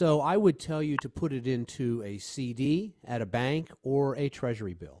 So I would tell you to put it into a CD at a bank or a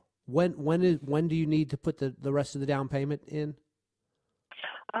treasury bill. When do you need to put the rest of the down payment in?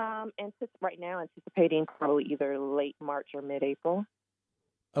 Right now, anticipating probably either late March or mid-April.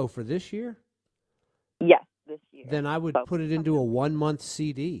 Oh, for this year? Yes, this year. Then I would put it into a 1-month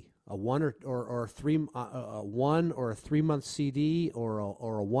CD, a 1 or 3 a 1 or a 3-month CD, or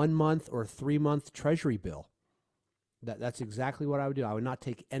a 1 month or 3 month treasury bill. That's exactly what I would do. I would not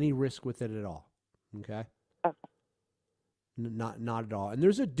take any risk with it at all. Okay. Okay. Not at all. And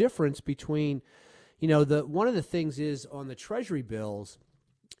there's a difference between, one of the things is on the treasury bills,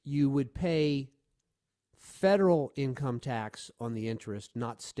 you would pay federal income tax on the interest,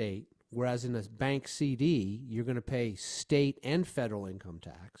 not state, whereas in a bank CD, you're going to pay state and federal income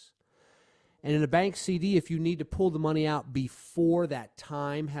tax. And in a bank CD, if you need to pull the money out before that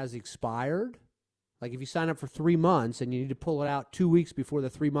time has expired, like if you sign up for 3 months and you need to pull it out 2 weeks before the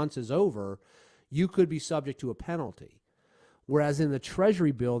 3 months is over, you could be subject to a penalty. Whereas in the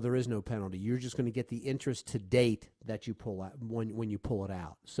treasury bill, there is no penalty. You're just going to get the interest to date that you pull out when you pull it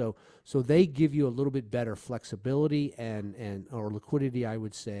out. So they give you a little bit better flexibility or liquidity, I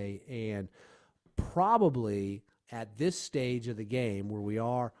would say, and probably at this stage of the game where we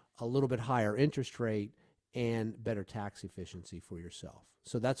are, a little bit higher interest rate and better tax efficiency for yourself.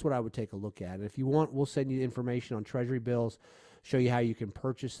 So that's what I would take a look at. And if you want, we'll send you information on treasury bills, show you how you can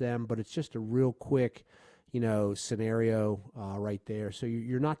purchase them, but it's just a real quick scenario right there. So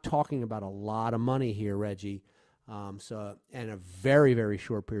you're not talking about a lot of money here, Reggie, and a very, very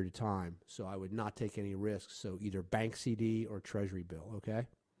short period of time. So I would not take any risks. So either bank CD or treasury bill, okay?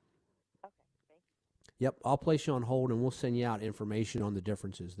 Okay, thank you. Yep, I'll place you on hold, and we'll send you out information on the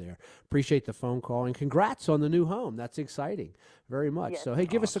differences there. Appreciate the phone call, and congrats on the new home. That's exciting very much. Yes. So, hey,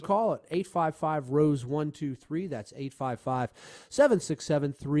 give us a call at 855-ROSE-123. That's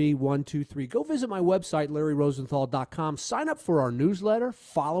 855-767-3123. Go visit my website, LarryRosenthal.com. Sign up for our newsletter.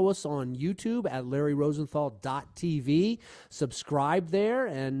 Follow us on YouTube at LarryRosenthal.tv. Subscribe there,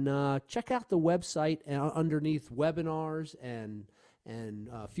 and check out the website underneath webinars and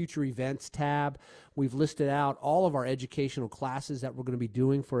future events tab. We've listed out all of our educational classes that we're going to be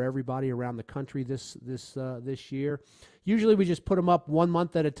doing for everybody around the country this year. Usually we just put them up 1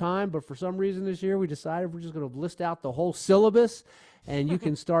 month at a time, but for some reason this year we decided we're just going to list out the whole syllabus, and you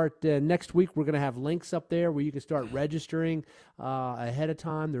can start next week. We're going to have links up there where you can start registering ahead of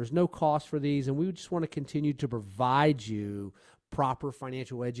time. There's no cost for these, and we just want to continue to provide you proper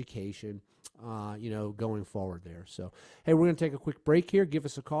financial education going forward there. So, hey, we're going to take a quick break here. Give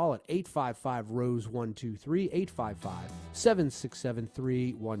us a call at 855-ROSE-123,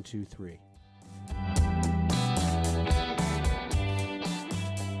 855-767-3123.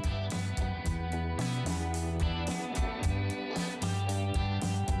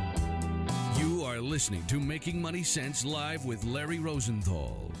 You are listening to Making Money Sense live with Larry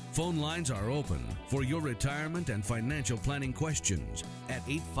Rosenthal. Phone lines are open for your retirement and financial planning questions at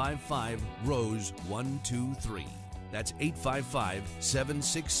 855-ROSE-123. That's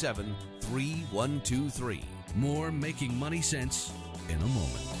 855-767-3123. More Making Money Sense in a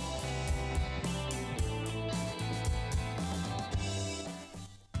moment.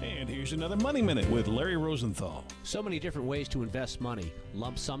 And here's another Money Minute with Larry Rosenthal. So many different ways to invest money.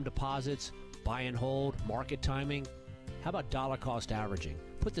 Lump sum deposits, buy and hold, market timing. How about dollar cost averaging?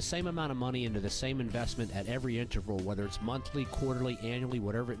 Put the same amount of money into the same investment at every interval, whether it's monthly, quarterly, annually,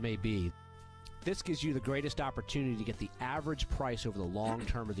 whatever it may be. This gives you the greatest opportunity to get the average price over the long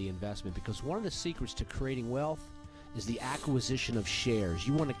term of the investment, because one of the secrets to creating wealth is the acquisition of shares.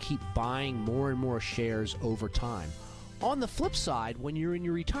 You want to keep buying more and more shares over time. On the flip side, when you're in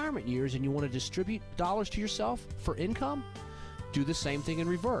your retirement years and you want to distribute dollars to yourself for income, do the same thing in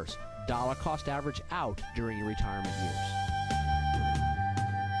reverse. Dollar cost average out during your retirement years.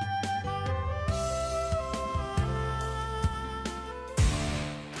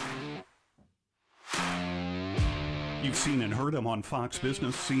 You've seen and heard him on Fox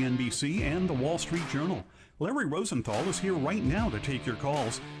Business, CNBC, and the Wall Street Journal. Larry Rosenthal is here right now to take your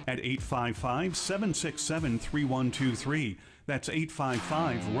calls at 855-767-3123. That's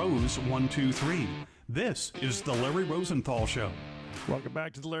 855-ROSE-123. This is the Larry Rosenthal Show. Welcome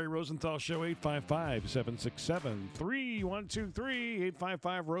back to the Larry Rosenthal Show, 855-767-3123,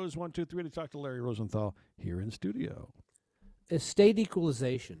 855-ROSE-123 to talk to Larry Rosenthal here in studio. Estate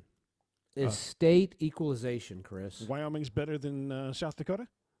equalization. Estate equalization, Chris. Wyoming's better than South Dakota?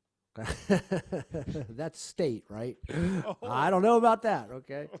 That's state, right? Oh. I don't know about that,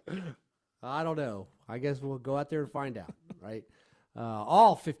 okay? I don't know. I guess we'll go out there and find out, right?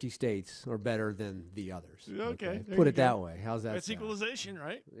 All 50 states are better than the others. Okay. Put it that way. How's that That's sound? equalization,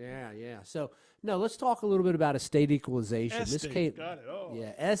 right? Yeah. So, no, let's talk a little bit about estate equalization. Estate, got it. Oh.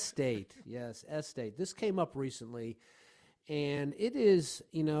 Yeah, estate. Yes, estate. This came up recently, and it is,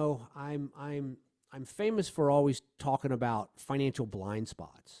 I'm famous for always talking about financial blind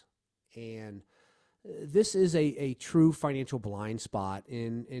spots. And this is a true financial blind spot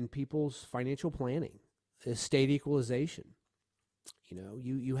in people's financial planning, estate equalization.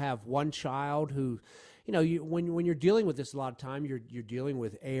 You have one child who, when you're dealing with this a lot of time, you're dealing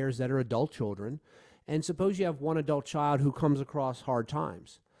with heirs that are adult children. And suppose you have one adult child who comes across hard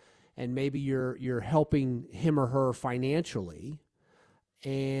times, and maybe you're helping him or her financially.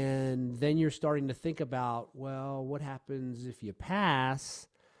 And then you're starting to think about, well, what happens if you pass?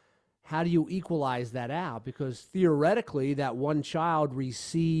 How do you equalize that out? Because theoretically, that one child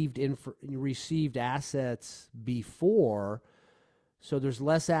received assets before, so there's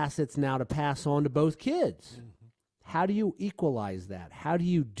less assets now to pass on to both kids. Mm-hmm. How do you equalize that? How do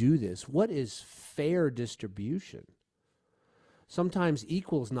you do this? What is fair distribution? Sometimes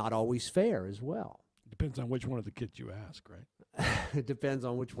equal is not always fair as well. Depends on which one of the kids you ask, right? It depends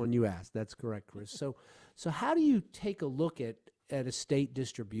on which one you ask. That's correct, Chris. So how do you take a look at estate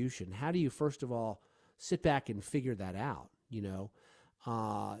distribution? How do you, first of all, sit back and figure that out?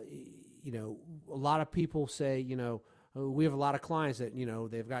 A lot of people say, we have a lot of clients that,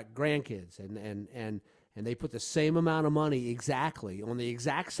 they've got grandkids and they put the same amount of money exactly on the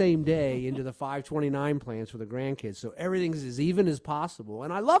exact same day into the 529 plans for the grandkids. So everything's as even as possible.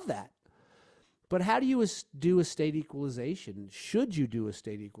 And I love that. But how do you do estate equalization? Should you do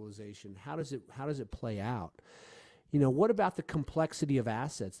estate equalization? How does it play out? What about the complexity of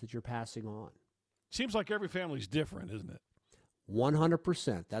assets that you're passing on? Seems like every family's different, isn't it?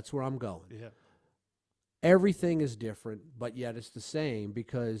 100%. That's where I'm going. Yeah. Everything is different, but yet it's the same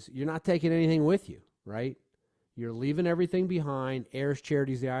because you're not taking anything with you, right? You're leaving everything behind. Heirs,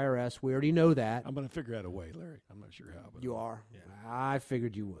 charities, the IRS. We already know that. I'm going to figure out a way, Larry. I'm not sure how. But you are? Yeah. I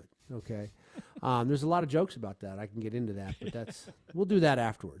figured you would. Okay. There's a lot of jokes about that. I can get into that, but we'll do that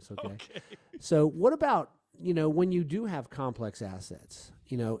afterwards, okay? So what about, when you do have complex assets,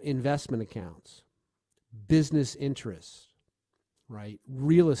 investment accounts, business interests, right,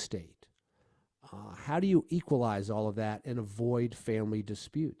 real estate, how do you equalize all of that and avoid family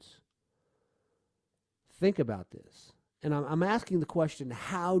disputes? Think about this. And I'm asking the question,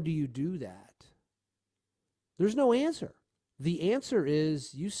 how do you do that? There's no answer. The answer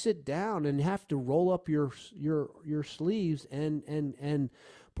is you sit down and have to roll up your sleeves and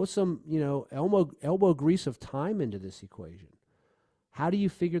put some, elbow grease of time into this equation. How do you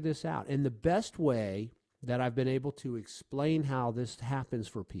figure this out? And the best way that I've been able to explain how this happens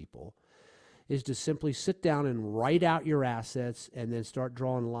for people is to simply sit down and write out your assets and then start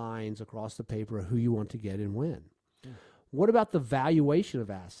drawing lines across the paper of who you want to get and when. What about the valuation of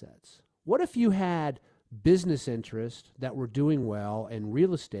assets? What if you had business interests that were doing well and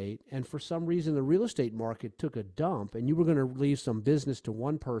real estate, and for some reason the real estate market took a dump and you were going to leave some business to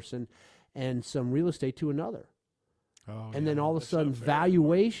one person and some real estate to another? And then all of a sudden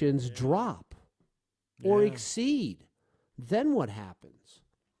valuations drop or exceed. Then what happens?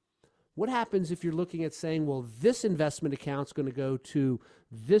 What happens if you're looking at saying, well, this investment account's going to go to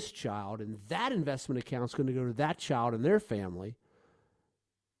this child and that investment account's going to go to that child and their family,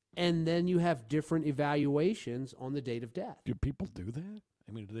 and then you have different evaluations on the date of death? Do people do that?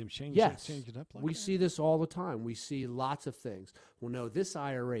 I mean, do they change it up like we that? see this all the time. We see lots of things. Well, no, this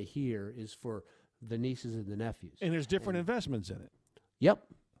IRA here is for the nieces and the nephews. And there's different investments in it. Yep.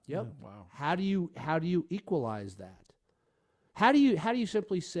 Yeah, wow. How do you equalize that? How do you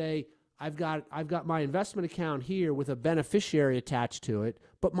simply say, I've got my investment account here with a beneficiary attached to it,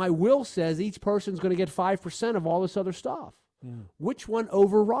 but my will says each person's going to get 5% of all this other stuff. Which one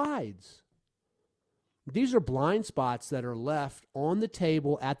overrides? These are blind spots that are left on the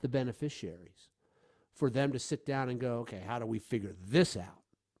table at the beneficiaries for them to sit down and go, okay, how do we figure this out,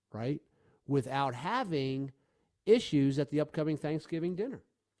 right? Without having issues at the upcoming Thanksgiving dinner,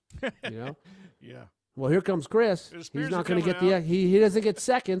 you know? Yeah. Well, here comes Chris. He's not going to get he doesn't get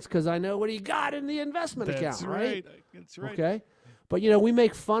seconds because I know what he got in the investment account, right? That's right. Okay. But, you know, we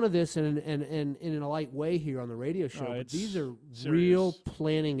make fun of this in a light way here on the radio show, but these are serious. real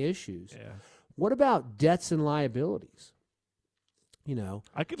planning issues. Yeah. What about debts and liabilities? You know,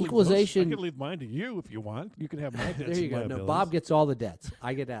 I could equalization. I could leave mine to you if you want. You can have my debts. There you and go. No, liabilities. Bob gets all the debts.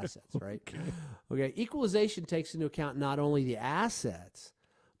 I get assets, right? Okay. Equalization takes into account not only the assets,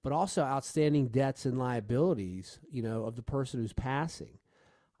 but also outstanding debts and liabilities, you know, of the person who's passing.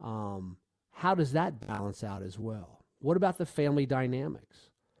 How does that balance out as well? What about the family dynamics?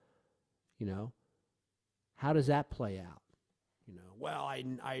 You know, how does that play out? You know, well,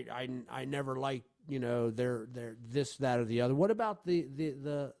 I never liked, you know, they're this, that, or the other. What about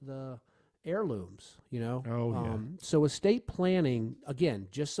the heirlooms? You know, so estate planning, again,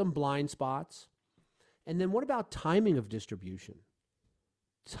 just some blind spots. And then what about timing of distribution?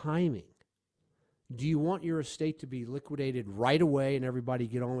 Timing. Do you want your estate to be liquidated right away and everybody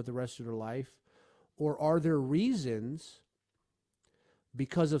get on with the rest of their life? Or are there reasons,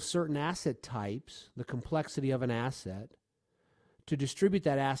 because of certain asset types, the complexity of an asset, to distribute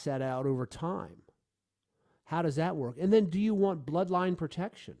that asset out over time? How does that work? And then do you want bloodline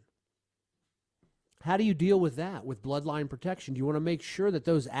protection? How do you deal with that, with bloodline protection? Do you want to make sure that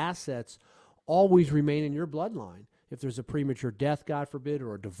those assets always remain in your bloodline? If there's a premature death, God forbid,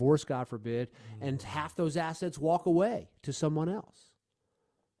 or a divorce, God forbid, and half those assets walk away to someone else.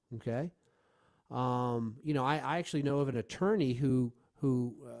 Okay? You know, I actually know of an attorney who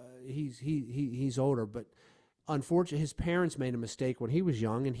he's older, but unfortunately his parents made a mistake when he was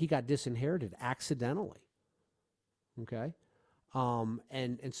young and he got disinherited accidentally. Okay?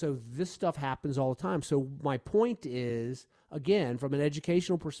 And so this stuff happens all the time. So my point is, again, from an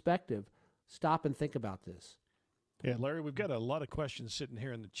educational perspective, stop and think about this. Yeah, Larry, we've got a lot of questions sitting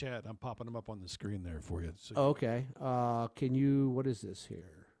here in the chat. I'm popping them up on the screen there for you. So okay. What is this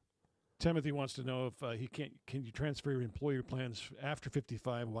here? Timothy wants to know if can you transfer your employer plans after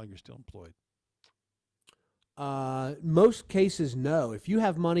 55 while you're still employed? Most cases, no. If you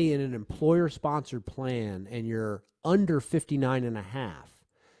have money in an employer-sponsored plan and you're under 59 and a half,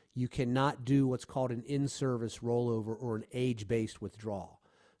 you cannot do what's called an in-service rollover or an age-based withdrawal.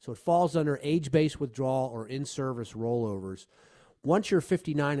 So it falls under age-based withdrawal or in-service rollovers. Once you're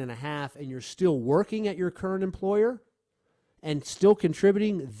 59 and a half and you're still working at your current employer and still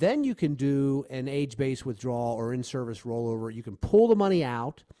contributing, then you can do an age-based withdrawal or in-service rollover. You can pull the money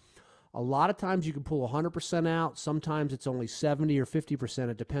out. A lot of times you can pull 100% out. Sometimes it's only 70 or 50%.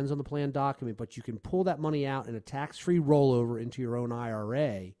 It depends on the plan document, but you can pull that money out in a tax-free rollover into your own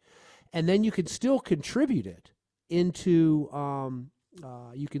IRA, and then you can still contribute it into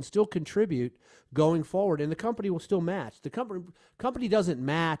you can still contribute going forward, and the company will still match. The company doesn't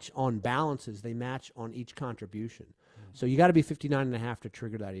match on balances. They match on each contribution. So you got to be 59 and a half to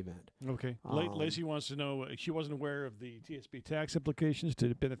trigger that event. Okay. Lacey wants to know, she wasn't aware of the TSP tax implications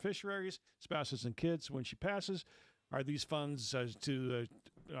to beneficiaries, spouses, and kids when she passes. Are these funds are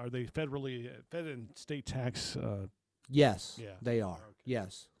they federally, fed and state tax? Yes, they are. Okay.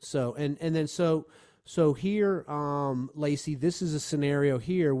 Yes. So, and then so here, Lacey, this is a scenario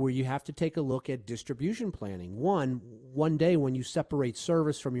here where you have to take a look at distribution planning. One day when you separate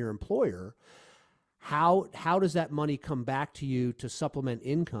service from your employer, how does that money come back to you to supplement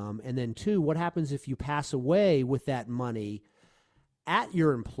income? And then two, what happens if you pass away with that money at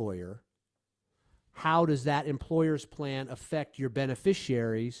your employer? How does that employer's plan affect your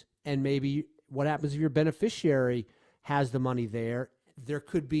beneficiaries? And maybe what happens if your beneficiary has the money there? There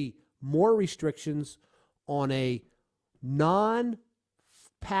could be more restrictions on a non-past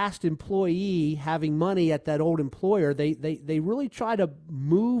employee having money at that old employer. They really try to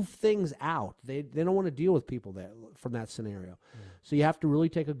move things out. They don't want to deal with people from that scenario. So you have to really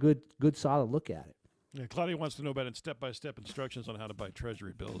take a good solid look at it. Yeah, Claudia wants to know about step-by-step instructions on how to buy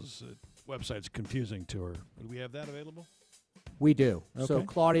treasury bills. Website's confusing to her. Do we have that available? We do. Okay. So,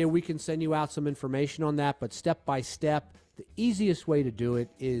 Claudia, we can send you out some information on that, but step-by-step, The easiest way to do it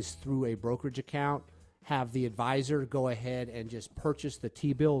is through a brokerage account. Have the advisor go ahead and just purchase the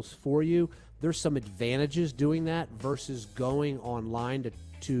T-bills for you. There's some advantages doing that versus going online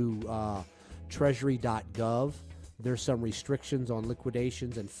to treasury.gov. There's some restrictions on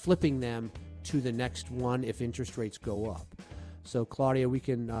liquidations and flipping them to the next one if interest rates go up. So, Claudia, we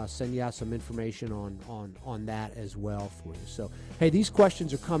can send you out some information on that as well for you. So, hey, these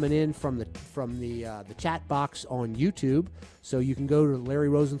questions are coming in from the chat box on YouTube. So you can go to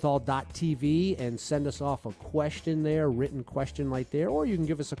LarryRosenthal.tv and send us off a question there, written question right there, or you can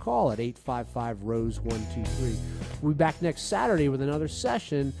give us a call at 855-ROSE-123. We'll be back next Saturday with another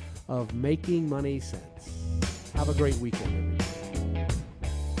session of Making Money Sense. Have a great weekend, everybody.